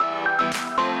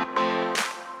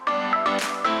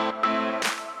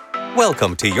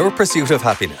Welcome to Your Pursuit of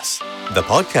Happiness, the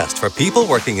podcast for people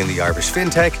working in the Irish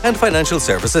fintech and financial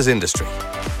services industry.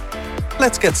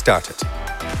 Let's get started.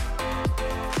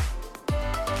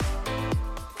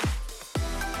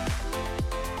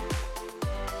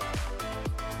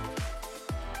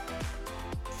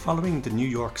 Following the New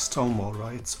York Stonewall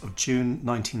riots of June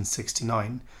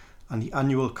 1969 and the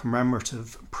annual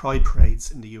commemorative Pride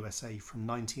parades in the USA from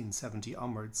 1970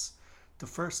 onwards, the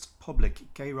first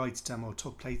public gay rights demo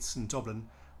took place in Dublin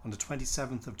on the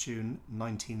 27th of June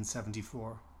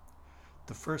 1974.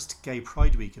 The first Gay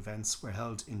Pride Week events were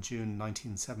held in June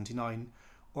 1979,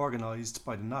 organised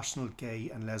by the National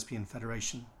Gay and Lesbian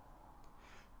Federation.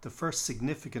 The first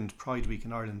significant Pride Week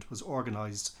in Ireland was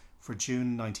organised for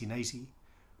June 1980,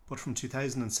 but from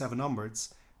 2007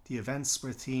 onwards, the events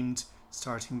were themed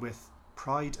starting with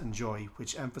Pride and Joy,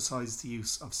 which emphasised the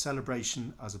use of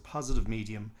celebration as a positive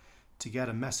medium to get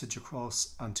a message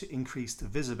across and to increase the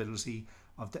visibility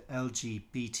of the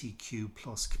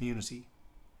LGBTQ+ community.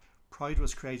 Pride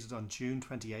was created on June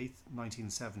 28,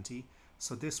 1970,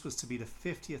 so this was to be the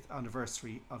 50th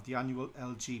anniversary of the annual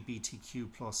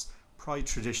LGBTQ+ Pride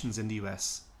traditions in the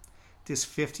US. This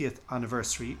 50th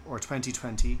anniversary, or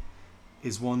 2020,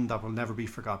 is one that will never be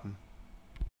forgotten.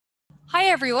 Hi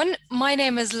everyone, my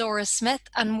name is Laura Smith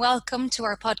and welcome to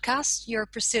our podcast, Your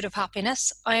Pursuit of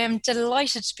Happiness. I am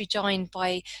delighted to be joined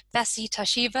by Vessi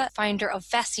Tashiva, founder of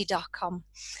Vessi.com.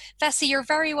 Vessi, you're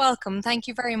very welcome. Thank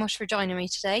you very much for joining me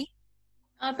today.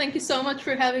 Thank you so much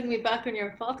for having me back on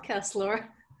your podcast, Laura.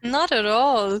 Not at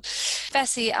all.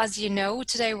 Vessi, as you know,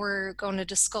 today we're going to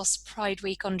discuss Pride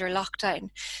Week under lockdown.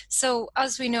 So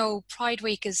as we know, Pride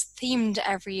Week is themed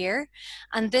every year,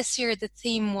 and this year the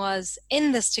theme was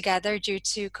In This Together due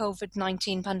to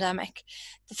COVID-19 pandemic.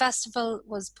 The festival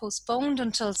was postponed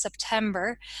until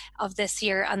September of this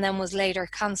year and then was later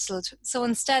cancelled. So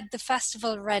instead the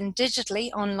festival ran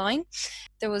digitally online.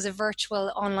 There was a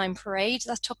virtual online parade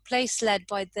that took place led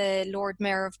by the Lord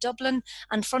Mayor of Dublin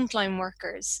and frontline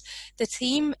workers. The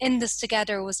theme in this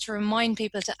together was to remind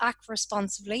people to act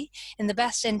responsibly in the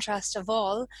best interest of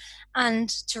all and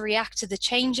to react to the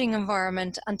changing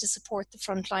environment and to support the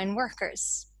frontline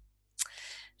workers.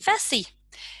 Vessi,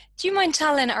 do you mind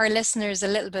telling our listeners a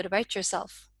little bit about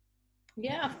yourself?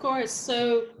 Yeah, of course.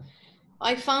 So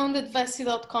I founded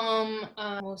Vessi.com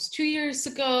almost 2 years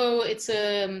ago. It's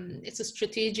a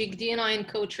strategic D&I and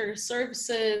culture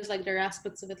services. Like there are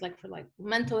aspects of it like for like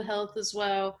mental health as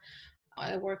well.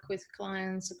 I work with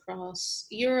clients across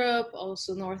Europe,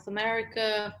 also North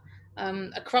America,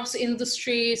 across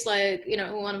industries. Like, you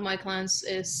know, one of my clients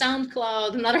is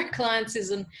SoundCloud. Another client is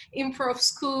an improv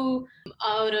school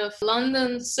out of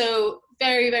London. So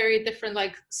very, very different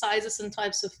like sizes and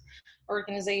types of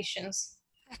organizations.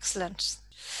 Excellent.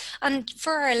 And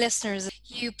for our listeners,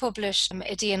 you published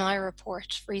a D&I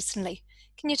report recently.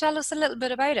 Can you tell us a little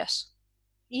bit about it?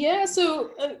 Yeah,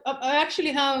 so I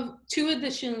actually have 2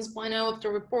 editions by now of the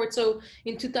report. So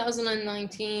in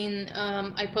 2019,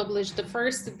 I published the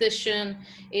first edition.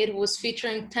 It was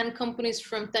featuring 10 companies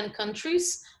from 10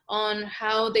 countries on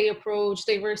how they approach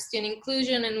diversity and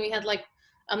inclusion. And we had like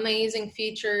amazing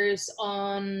features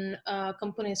on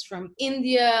companies from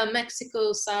India,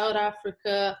 Mexico, South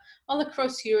Africa, all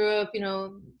across Europe, you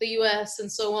know, the US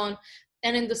and so on.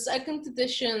 And in the second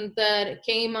edition that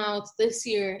came out this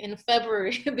year in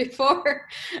February, before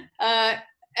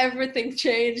everything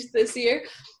changed this year,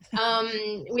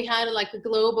 we had like a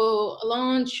global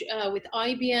launch with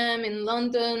IBM in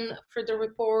London for the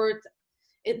report.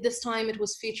 This time it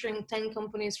was featuring 10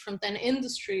 companies from 10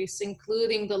 industries,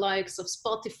 including the likes of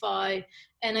Spotify,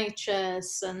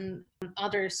 NHS, and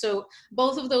others. So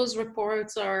both of those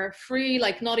reports are free,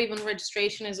 like not even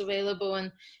registration is available.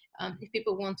 And if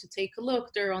people want to take a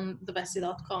look, they're on the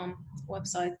Vessi.com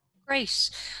website. Great.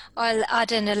 I'll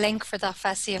add in a link for that,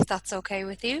 Vessi, if that's okay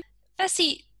with you.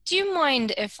 Vessi, do you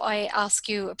mind if I ask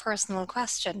you a personal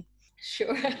question?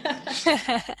 Sure.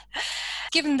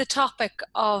 Given the topic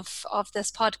of this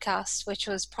podcast, which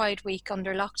was Pride Week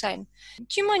under lockdown,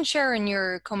 do you mind sharing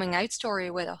your coming out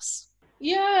story with us?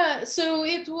 Yeah, so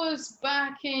it was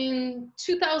back in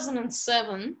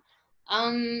 2007.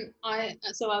 I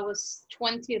was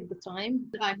 20 at the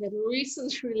time. I had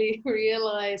recently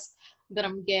realized that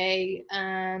I'm gay,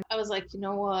 and I was like, you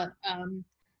know what?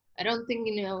 I don't think,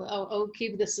 you know, I'll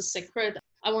keep this a secret.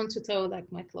 I want to tell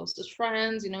like my closest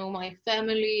friends, you know, my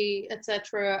family,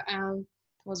 etc. And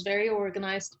I was very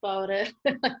organized about it,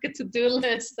 like a to-do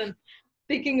list and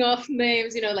picking off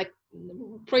names, you know, like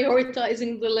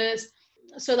prioritizing the list.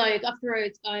 So like after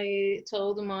I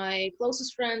told my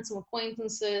closest friends, some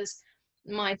acquaintances,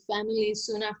 my family,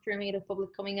 soon after I made a public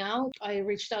coming out, I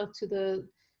reached out to the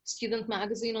student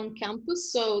magazine on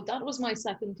campus. So that was my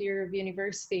second year of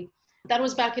university. That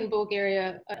was back in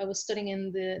Bulgaria. I was studying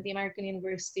in the American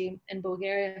University in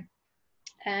Bulgaria.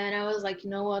 And I was like, you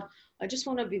know what? I just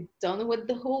want to be done with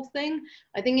the whole thing.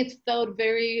 I think it felt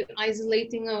very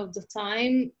isolating of the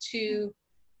time to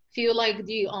feel like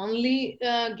the only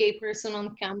gay person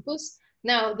on campus.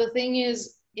 Now, the thing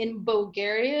is, in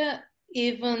Bulgaria,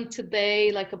 even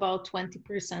today, like about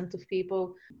 20% of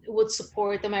people would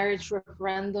support a marriage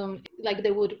referendum. Like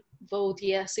they would vote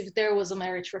yes if there was a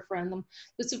marriage referendum.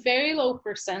 It's a very low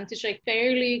percentage, like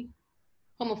fairly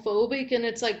homophobic. And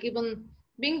it's like even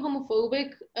being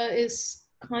homophobic is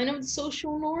kind of the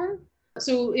social norm.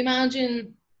 So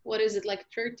imagine, what is it, like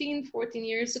 13, 14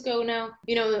 years ago now,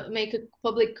 make a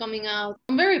public coming out.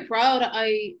 I'm very proud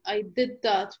I did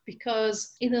that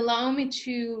because it allowed me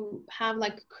to have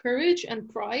like courage and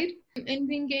pride in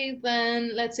being gay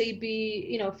than, let's say,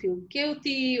 feel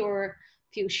guilty or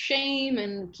feel shame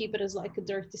and keep it as like a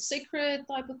dirty secret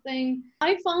type of thing.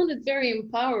 I found it very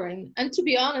empowering. And to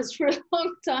be honest, for a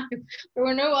long time, there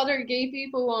were no other gay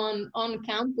people on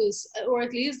campus, or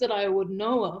at least that I would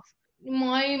know of.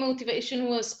 My motivation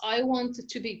was I wanted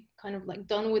to be kind of like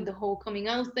done with the whole coming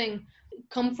out thing,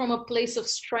 come from a place of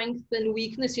strength and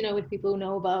weakness, with people who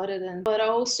know about it. But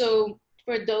also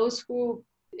for those who,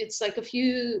 it's like a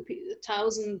few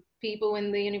thousand people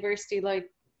in the university, like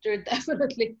there are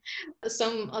definitely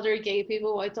some other gay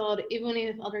people. I thought even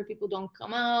if other people don't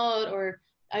come out or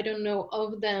I don't know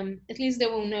of them, at least they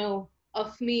will know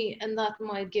of me, and that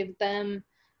might give them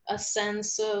a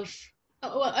sense of,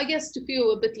 well, I guess to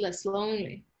feel a bit less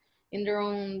lonely in their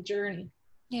own journey.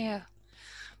 Yeah.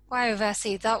 Wow,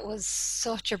 Vessi, that was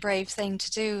such a brave thing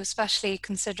to do, especially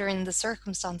considering the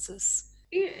circumstances.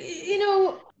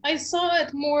 I saw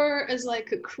it more as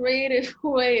like a creative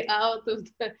way out of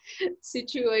the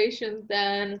situation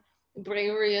than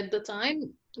bravery at the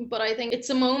time. But I think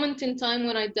it's a moment in time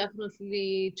when I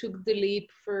definitely took the leap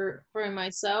for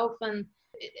myself. And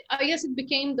I guess it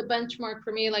became the benchmark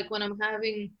for me, like when I'm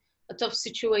having a tough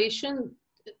situation,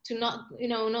 to not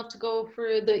to go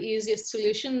for the easiest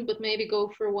solution, but maybe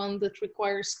go for one that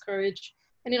requires courage.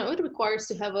 And it requires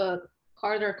to have a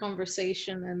harder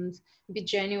conversation and be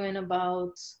genuine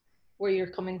about where you're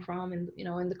coming from, and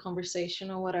in the conversation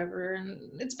or whatever.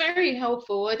 And it's very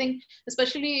helpful, I think,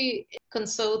 especially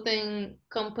consulting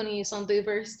companies on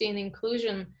diversity and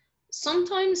inclusion.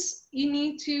 Sometimes you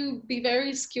need to be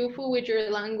very skillful with your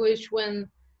language when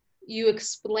you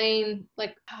explain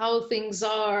like how things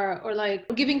are, or like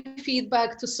giving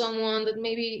feedback to someone that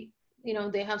maybe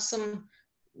they have some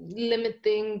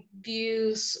limiting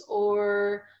views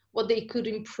or what they could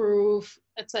improve,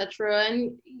 etc.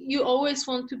 And you always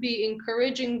want to be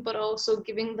encouraging but also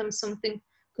giving them something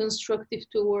constructive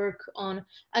to work on.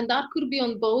 And that could be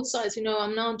on both sides.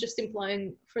 I'm not just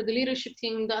implying for the leadership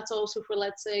team, that's also for,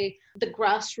 let's say, the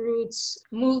grassroots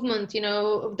movement.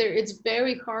 It's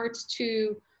very hard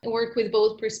to work with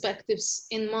both perspectives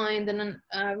in mind. And then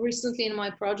recently in my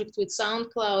project with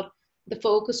SoundCloud, the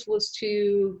focus was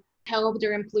to help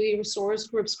their employee resource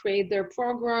groups create their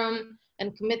program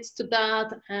and commit to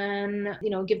that, and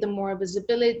give them more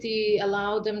visibility,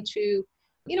 allow them to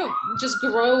just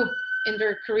grow in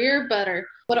their career better,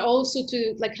 but also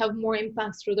to like have more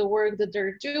impact through the work that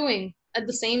they're doing. At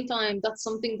the same time, that's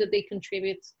something that they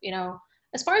contribute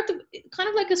as part of, kind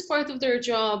of like as part of their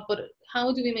job. But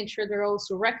how do we make sure they're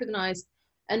also recognized,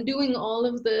 and doing all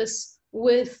of this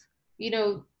with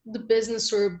the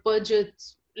business or budget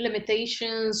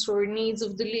limitations or needs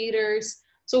of the leaders.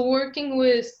 So working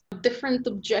with different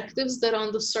objectives that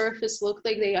on the surface look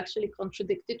like they actually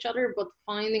contradict each other, but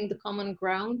finding the common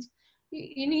ground.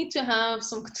 You need to have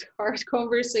some hard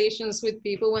conversations with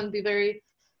people and be very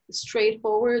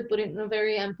straightforward, but in a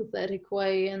very empathetic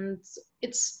way. And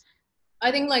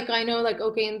I think I know,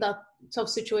 okay, in that tough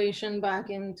situation back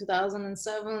in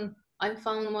 2007, I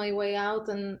found my way out,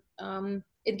 and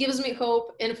it gives me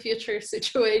hope in future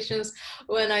situations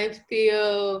when I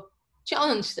feel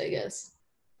challenged, I guess.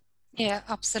 Yeah,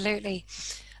 absolutely.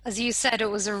 As you said,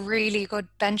 it was a really good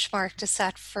benchmark to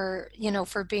set for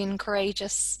being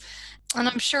courageous. And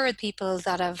I'm sure people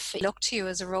that have looked to you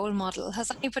as a role model,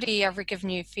 has anybody ever given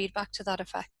you feedback to that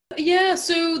effect? Yeah,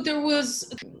 so there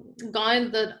was a guy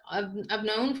that I've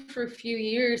known for a few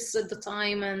years at the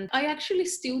time, and I actually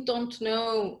still don't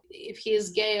know if he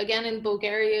is gay. Again, in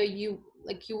Bulgaria, you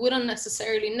wouldn't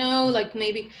necessarily know,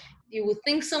 maybe you would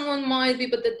think someone might be,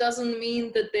 but that doesn't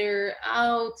mean that they're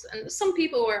out. And some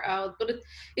people were out, but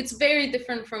it's very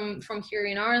different from here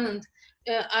in Ireland.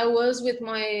 I was with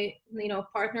my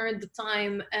partner at the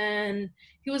time, and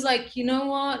he was like, you know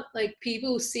what, like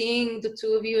people seeing the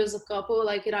two of you as a couple,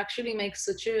 like it actually makes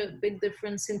such a big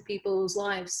difference in people's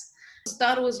lives.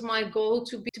 That was my goal,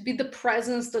 to be the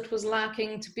presence that was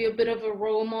lacking, to be a bit of a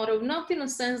role model, not in a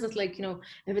sense that like, you know,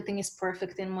 everything is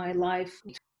perfect in my life,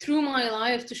 through my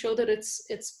life, to show that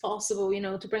it's possible, you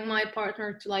know, to bring my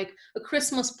partner to like a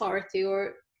Christmas party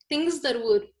or things that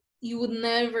you would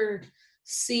never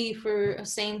see for a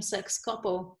same-sex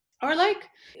couple. Or like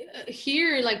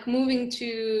here, like moving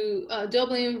to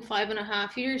Dublin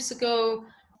 5.5 years ago,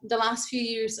 the last few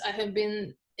years I have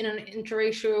been in an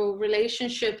interracial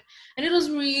relationship, and it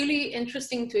was really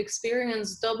interesting to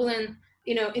experience Dublin,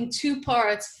 you know, in two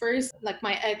parts. First, like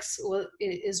my ex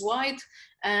is white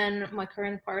and my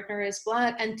current partner is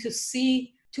black, and to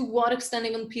see to what extent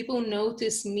even people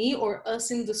notice me or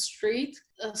us in the street,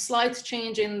 a slight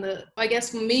change in the, I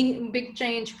guess, big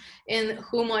change in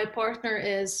who my partner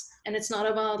is. And it's not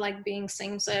about like being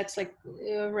same sex, like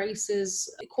race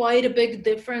is quite a big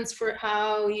difference for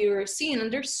how you're seen.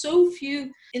 And there's so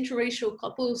few interracial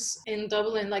couples in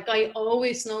Dublin. Like I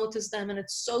always notice them, and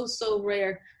it's so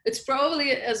rare. It's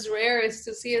probably as rare as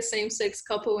to see a same-sex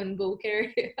couple in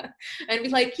Bulgaria and be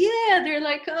like, yeah, they're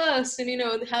like us, and you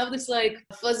know, have this like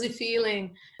fuzzy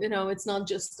feeling, you know, it's not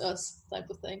just us type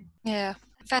of thing. Yeah.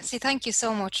 Betsy, thank you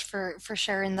so much for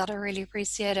sharing that. I really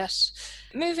appreciate it.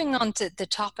 Moving on to the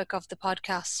topic of the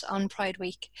podcast on Pride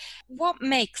Week, what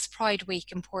makes Pride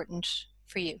Week important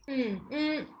for you?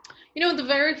 You know, the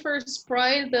very first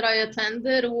Pride that I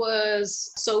attended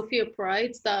was Sofia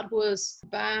Pride. That was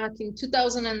back in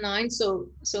 2009. So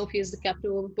Sofia is the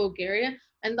capital of Bulgaria.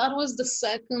 And that was the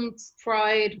second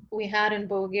Pride we had in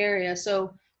Bulgaria.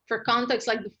 So for context,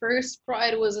 like the first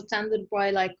Pride was attended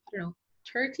by like, I don't know,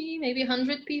 30, maybe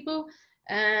 100 people.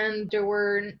 And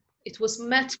it was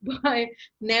met by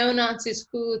neo-Nazis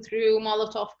who threw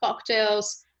Molotov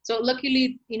cocktails. So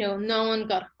luckily, you know, no one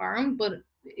got harmed, but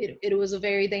it was a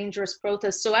very dangerous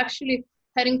protest. So actually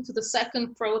heading to the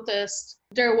second protest,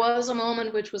 there was a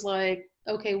moment which was like,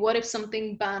 okay, what if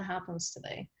something bad happens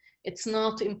today? It's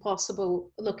not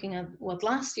impossible looking at what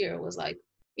last year was like.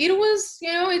 It was,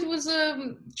 you know, it was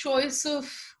a choice of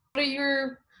what are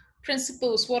your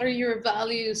principles, what are your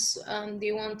values? Do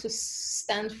you want to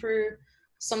stand for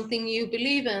something you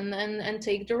believe in and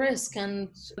take the risk? And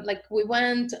like we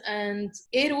went, and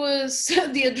it was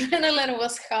the adrenaline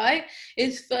was high.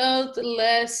 It felt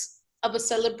less of a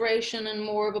celebration and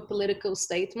more of a political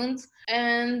statement,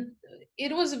 and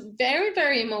it was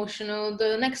very emotional.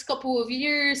 The next couple of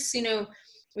years, you know,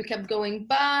 we kept going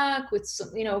back with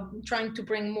some, you know, trying to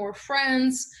bring more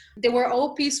friends. They were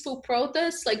all peaceful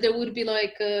protests. Like there would be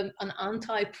like an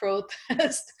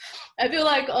anti-protest. I feel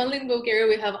like only in Bulgaria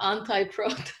we have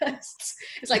anti-protests.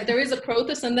 It's like there is a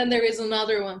protest and then there is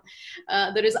another one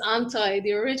that is anti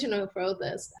the original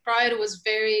protest. Pride was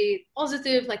very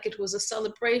positive. Like it was a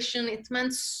celebration. It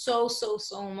meant so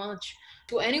much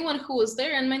to anyone who was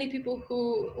there and many people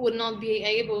who would not be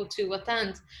able to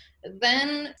attend.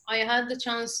 Then I had the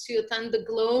chance to attend the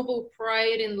Global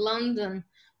Pride in London.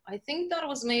 I think that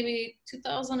was maybe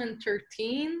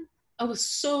 2013. I was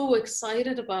so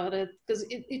excited about it because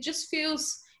it just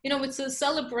feels, you know, it's a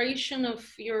celebration of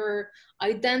your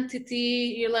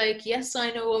identity. You're like, yes, I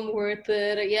know I'm worth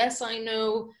it. Yes, I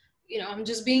know, you know, I'm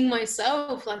just being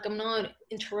myself. Like I'm not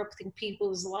interrupting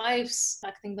people's lives,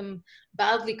 acting them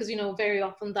badly, because, you know, very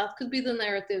often that could be the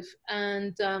narrative.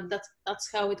 And that's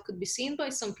how it could be seen by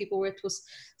some people, where it was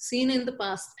seen in the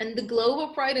past. And the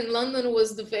Global Pride in London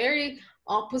was the very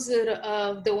opposite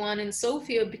of the one in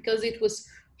Sofia, because it was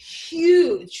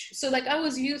huge. So like I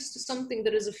was used to something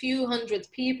that is a few hundred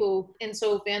people in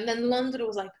Sofia, and then London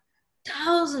was like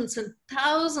thousands and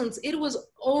thousands. It was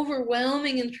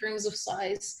overwhelming in terms of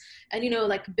size. And, you know,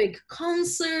 like a big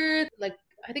concert, like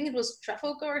I think it was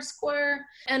Trafalgar Square,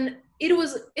 and it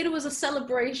was a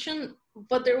celebration,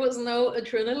 but there was no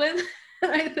adrenaline.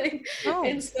 I think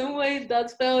in some way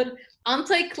that felt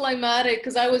anticlimactic,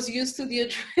 because I was used to the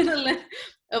adrenaline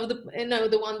of the, you know,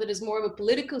 the one that is more of a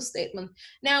political statement.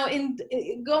 Now, in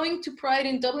going to Pride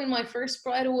in Dublin, my first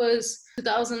Pride was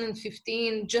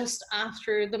 2015, just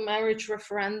after the marriage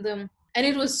referendum, and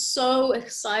it was so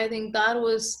exciting. That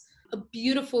was a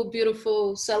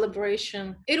beautiful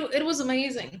celebration. It was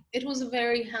amazing. It was a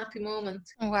very happy moment.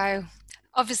 Wow.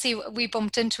 Obviously, we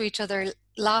bumped into each other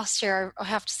last year. I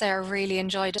have to say I really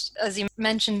enjoyed it. As you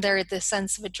mentioned there, the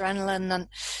sense of adrenaline and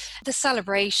the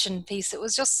celebration piece, it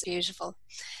was just beautiful.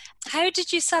 How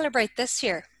did you celebrate this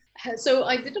year? So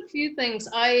I did a few things.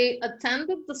 I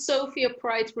attended the Sofia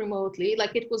Pride remotely.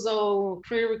 Like it was all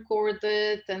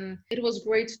pre-recorded, and it was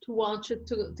great to watch it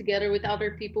together with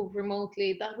other people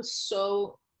remotely. That was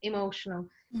so emotional.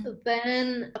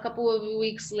 Then a couple of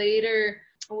weeks later,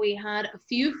 we had a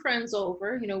few friends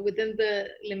over, within the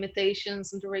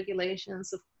limitations and the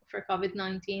regulations for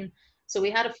COVID-19. So we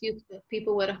had a few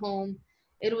people at home.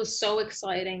 It was so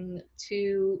exciting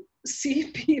to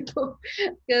see people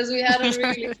because we hadn't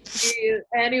really seen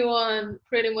anyone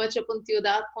pretty much up until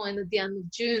that point at the end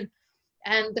of June.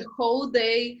 And the whole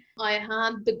day I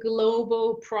had the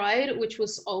global pride, which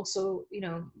was also,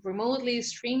 remotely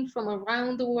streamed from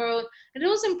around the world. And it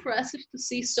was impressive to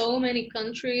see so many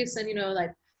countries and,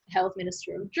 like Health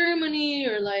Minister of Germany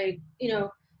or like,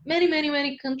 many, many,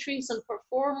 many countries and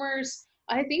performers.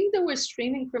 I think they were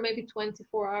streaming for maybe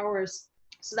 24 hours.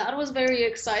 So that was very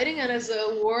exciting. And as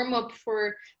a warm up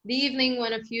for the evening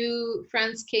when a few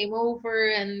friends came over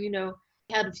and,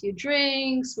 had a few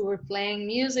drinks, we were playing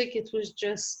music. It was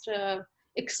just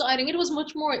exciting. It was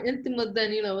much more intimate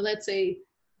than, let's say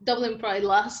Dublin Pride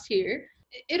last year.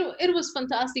 It was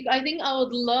fantastic. I think I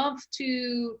would love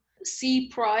to see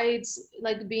prides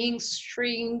like being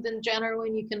streamed in general,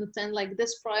 and you can attend like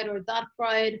this pride or that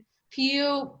pride,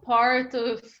 feel part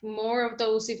of more of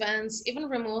those events, even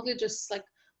remotely, just like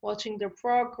watching their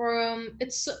program.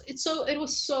 It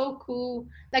was so cool.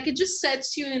 Like it just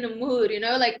sets you in a mood,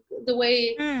 like the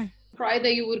way Pride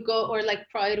Day you would go, or like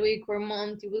Pride Week or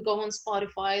month, you would go on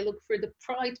Spotify, look for the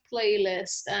Pride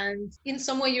playlist, and in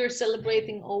some way you're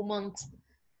celebrating all month.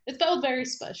 It felt very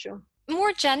special.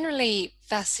 More generally,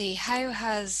 Vessi, how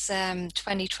has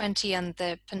 2020 and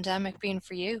the pandemic been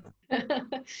for you?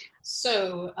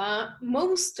 So,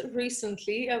 most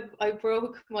recently, I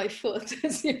broke my foot,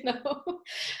 as you know.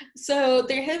 So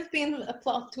there have been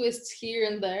plot twists here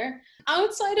and there.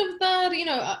 Outside of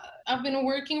that, I've been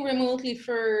working remotely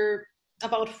for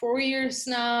about 4 years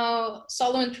now,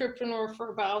 solo entrepreneur for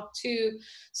about 2.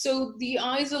 So the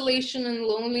isolation and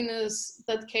loneliness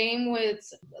that came with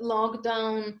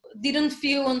lockdown didn't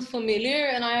feel unfamiliar,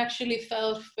 and I actually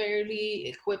felt fairly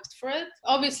equipped for it.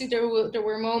 Obviously, there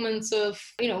were moments of,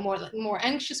 more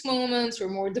anxious moments or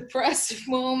more depressive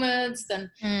moments, then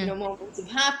moments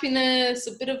of happiness,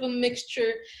 a bit of a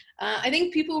mixture. I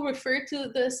think people refer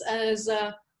to this as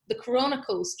the Corona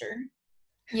coaster.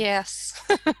 Yes.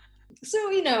 So,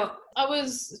 I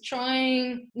was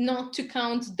trying not to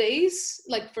count days,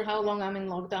 like for how long I'm in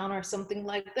lockdown or something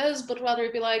like this, but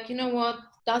rather be like, you know what,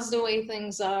 that's the way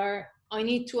things are. I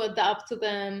need to adapt to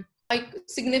them. I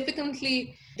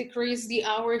significantly decreased the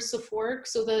hours of work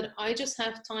so that I just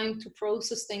have time to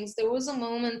process things. There was a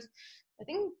moment, I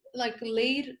think like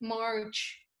late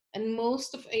March and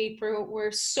most of April,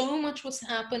 where so much was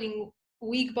happening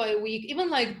week by week,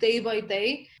 even like day by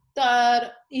day,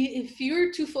 that if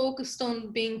you're too focused on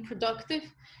being productive,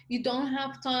 you don't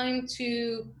have time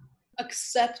to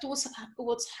accept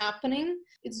what's happening.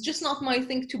 It's just not my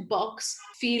thing to box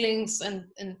feelings and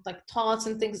like thoughts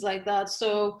and things like that.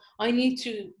 So I need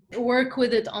to work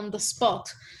with it on the spot.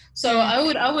 So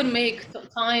I would make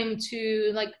time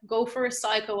to like go for a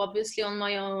cycle, obviously on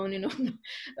my own,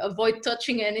 avoid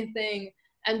touching anything,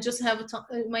 and just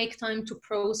make time to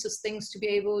process things to be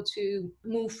able to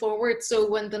move forward. So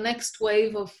when the next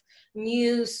wave of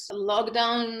news,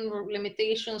 lockdown,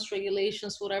 limitations,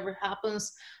 regulations, whatever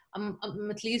happens, I'm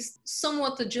at least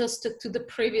somewhat adjusted to the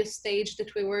previous stage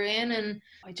that we were in, and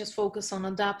I just focus on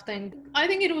adapting. I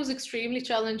think it was extremely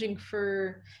challenging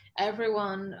for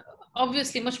everyone.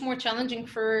 Obviously, much more challenging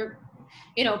for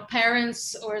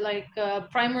parents or like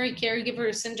primary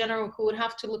caregivers in general who would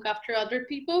have to look after other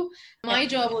people. My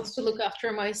job was to look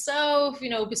after myself,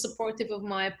 be supportive of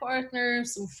my partner,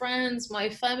 some friends, my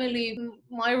family.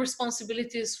 My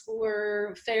responsibilities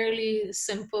were fairly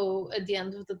simple at the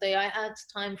end of the day. I had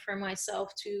time for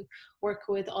myself to work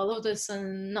with all of this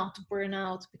and not burn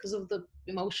out because of the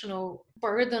emotional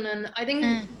burden. And I think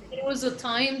it was a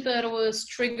time that was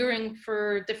triggering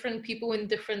for different people in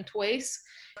different ways.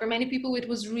 For many people, it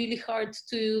was really hard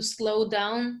to slow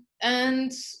down.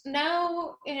 And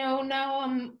now, now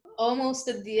I'm almost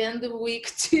at the end of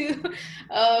week 2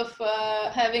 of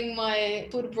having my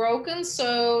foot broken.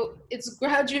 So it's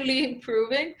gradually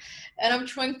improving. And I'm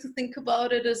trying to think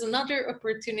about it as another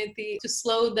opportunity to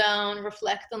slow down,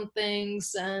 reflect on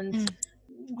things, and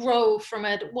grow from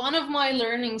it. One of my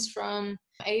learnings from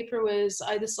April is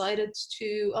I decided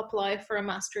to apply for a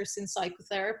master's in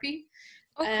psychotherapy.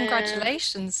 Oh,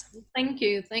 congratulations. Thank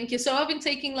you. So I've been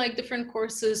taking like different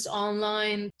courses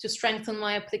online to strengthen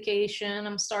my application.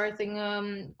 I'm starting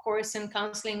a course in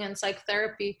counseling and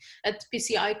psychotherapy at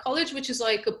PCI College, which is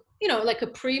like a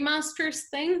pre-master's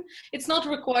thing. It's not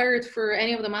required for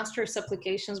any of the master's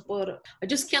applications, but I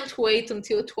just can't wait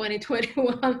until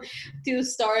 2021 to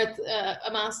start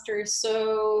a master's.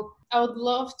 So I would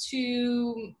love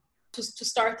to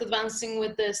start advancing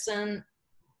with this. And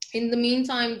in the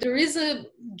meantime, there is a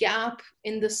gap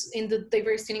in the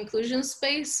diversity and inclusion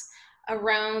space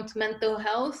around mental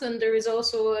health, and there is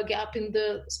also a gap in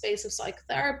the space of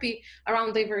psychotherapy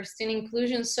around diversity and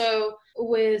inclusion. So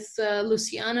with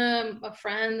Luciana, a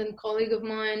friend and colleague of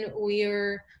mine, we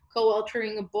are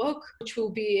co-authoring a book which will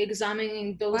be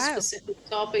examining those specific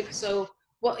topics. So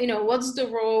what's the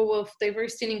role of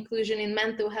diversity and inclusion in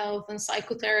mental health and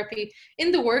psychotherapy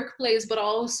in the workplace, but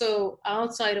also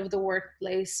outside of the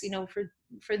workplace,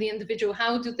 for the individual?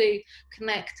 How do they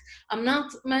connect? I'm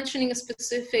not mentioning a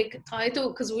specific title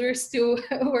because we're still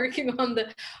working on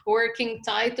the working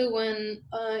title and,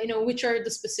 which are the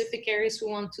specific areas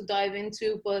we want to dive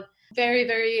into, but very,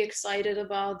 very excited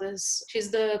about this.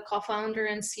 She's the co-founder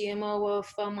and CMO of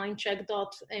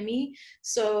mindcheck.me.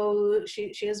 So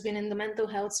she has been in the mental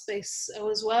health space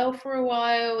as well for a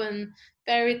while, and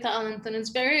very talented. And it's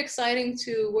very exciting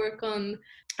to work on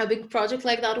a big project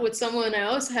like that with someone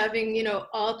else, having,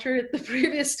 authored the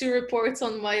previous 2 reports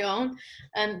on my own.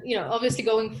 And, obviously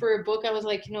going for a book, I was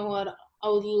like, you know what, I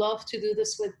would love to do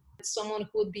this with someone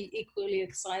who would be equally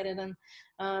excited. And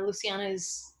Luciana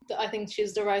I think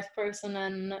she's the right person,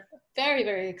 and very,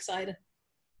 very excited.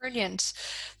 Brilliant.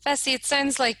 Vessi, it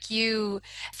sounds like you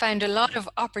found a lot of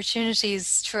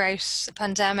opportunities throughout the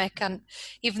pandemic, and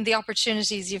even the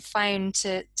opportunities you've found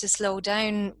to slow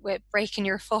down with breaking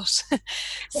your foot.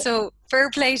 So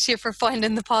fair play to you for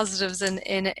finding the positives in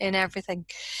everything.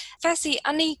 Vessi,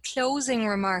 any closing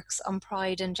remarks on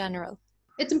Pride in general?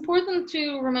 It's important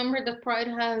to remember that Pride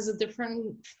has a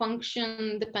different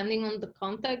function depending on the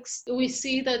context. We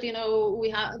see that,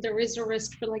 there is a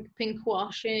risk for like pink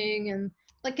washing, and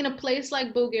like in a place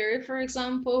like Bulgaria, for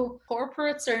example,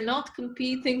 corporates are not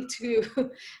competing to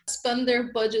spend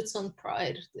their budgets on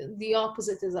Pride. The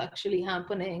opposite is actually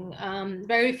happening.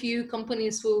 Very few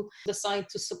companies will decide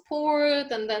to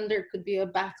support, and then there could be a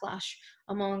backlash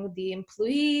among the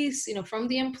employees, from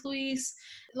the employees.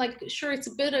 Like, sure, it's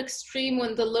a bit extreme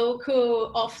when the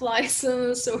local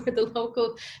off-license or the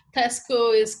local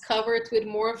Tesco is covered with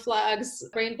more flags,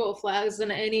 rainbow flags,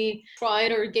 than any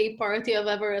Pride or gay party I've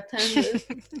ever attended.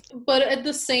 But at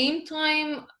the same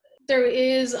time, there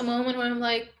is a moment where I'm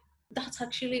like, that's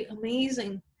actually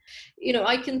amazing.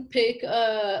 I can pick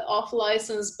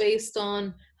off-license based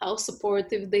on how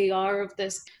supportive they are of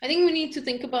this. I think we need to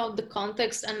think about the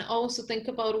context and also think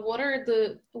about what are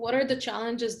the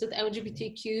challenges that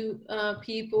LGBTQ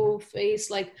people face,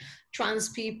 like trans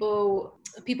people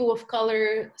of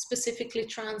color, specifically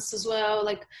trans as well.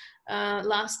 Like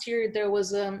last year, there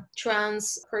was a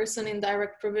trans person in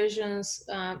direct provisions,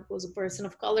 was a person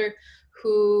of color,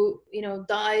 who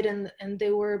died, and they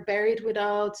were buried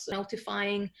without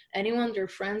notifying anyone, their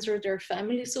friends or their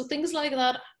family. So things like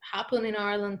that happen in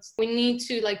Ireland. We need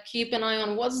to keep an eye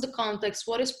on what's the context,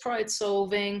 what is Pride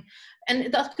solving,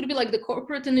 and that could be the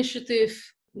corporate initiative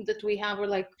that we have, or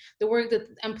the work that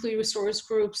employee resource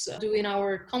groups do in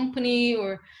our company,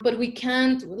 but we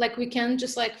can't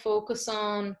just focus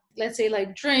on, let's say,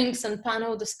 drinks and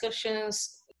panel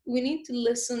discussions. We need to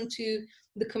listen to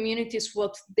the communities,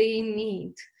 what they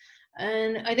need.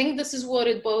 And I think this is what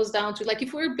it boils down to.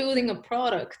 If we're building a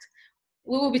product,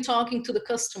 we will be talking to the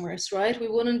customers, right? We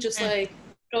wouldn't just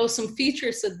throw some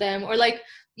features at them, or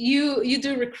you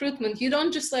do recruitment. You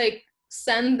don't just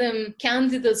send them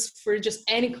candidates for just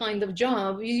any kind of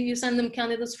job. You send them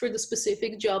candidates for the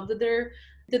specific job that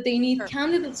they need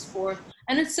candidates for.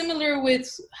 And it's similar with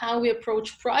how we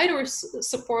approach Pride or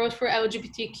support for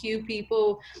LGBTQ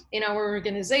people in our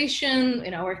organization,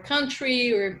 in our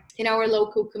country, or in our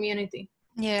local community.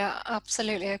 Yeah,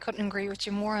 absolutely. I couldn't agree with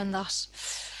you more on that.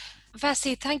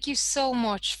 Vessi, thank you so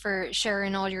much for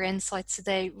sharing all your insights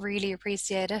today. Really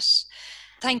appreciate it.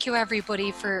 Thank you,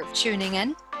 everybody, for tuning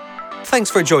in.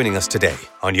 Thanks for joining us today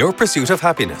on Your Pursuit of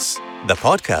Happiness, the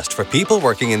podcast for people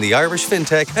working in the Irish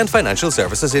fintech and financial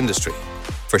services industry.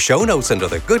 For show notes and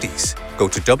other goodies, go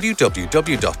to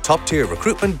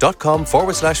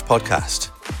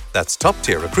www.toptierrecruitment.com/podcast. That's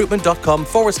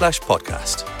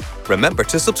toptierrecruitment.com/podcast. Remember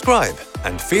to subscribe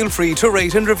and feel free to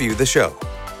rate and review the show.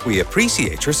 We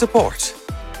appreciate your support.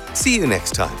 See you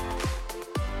next time.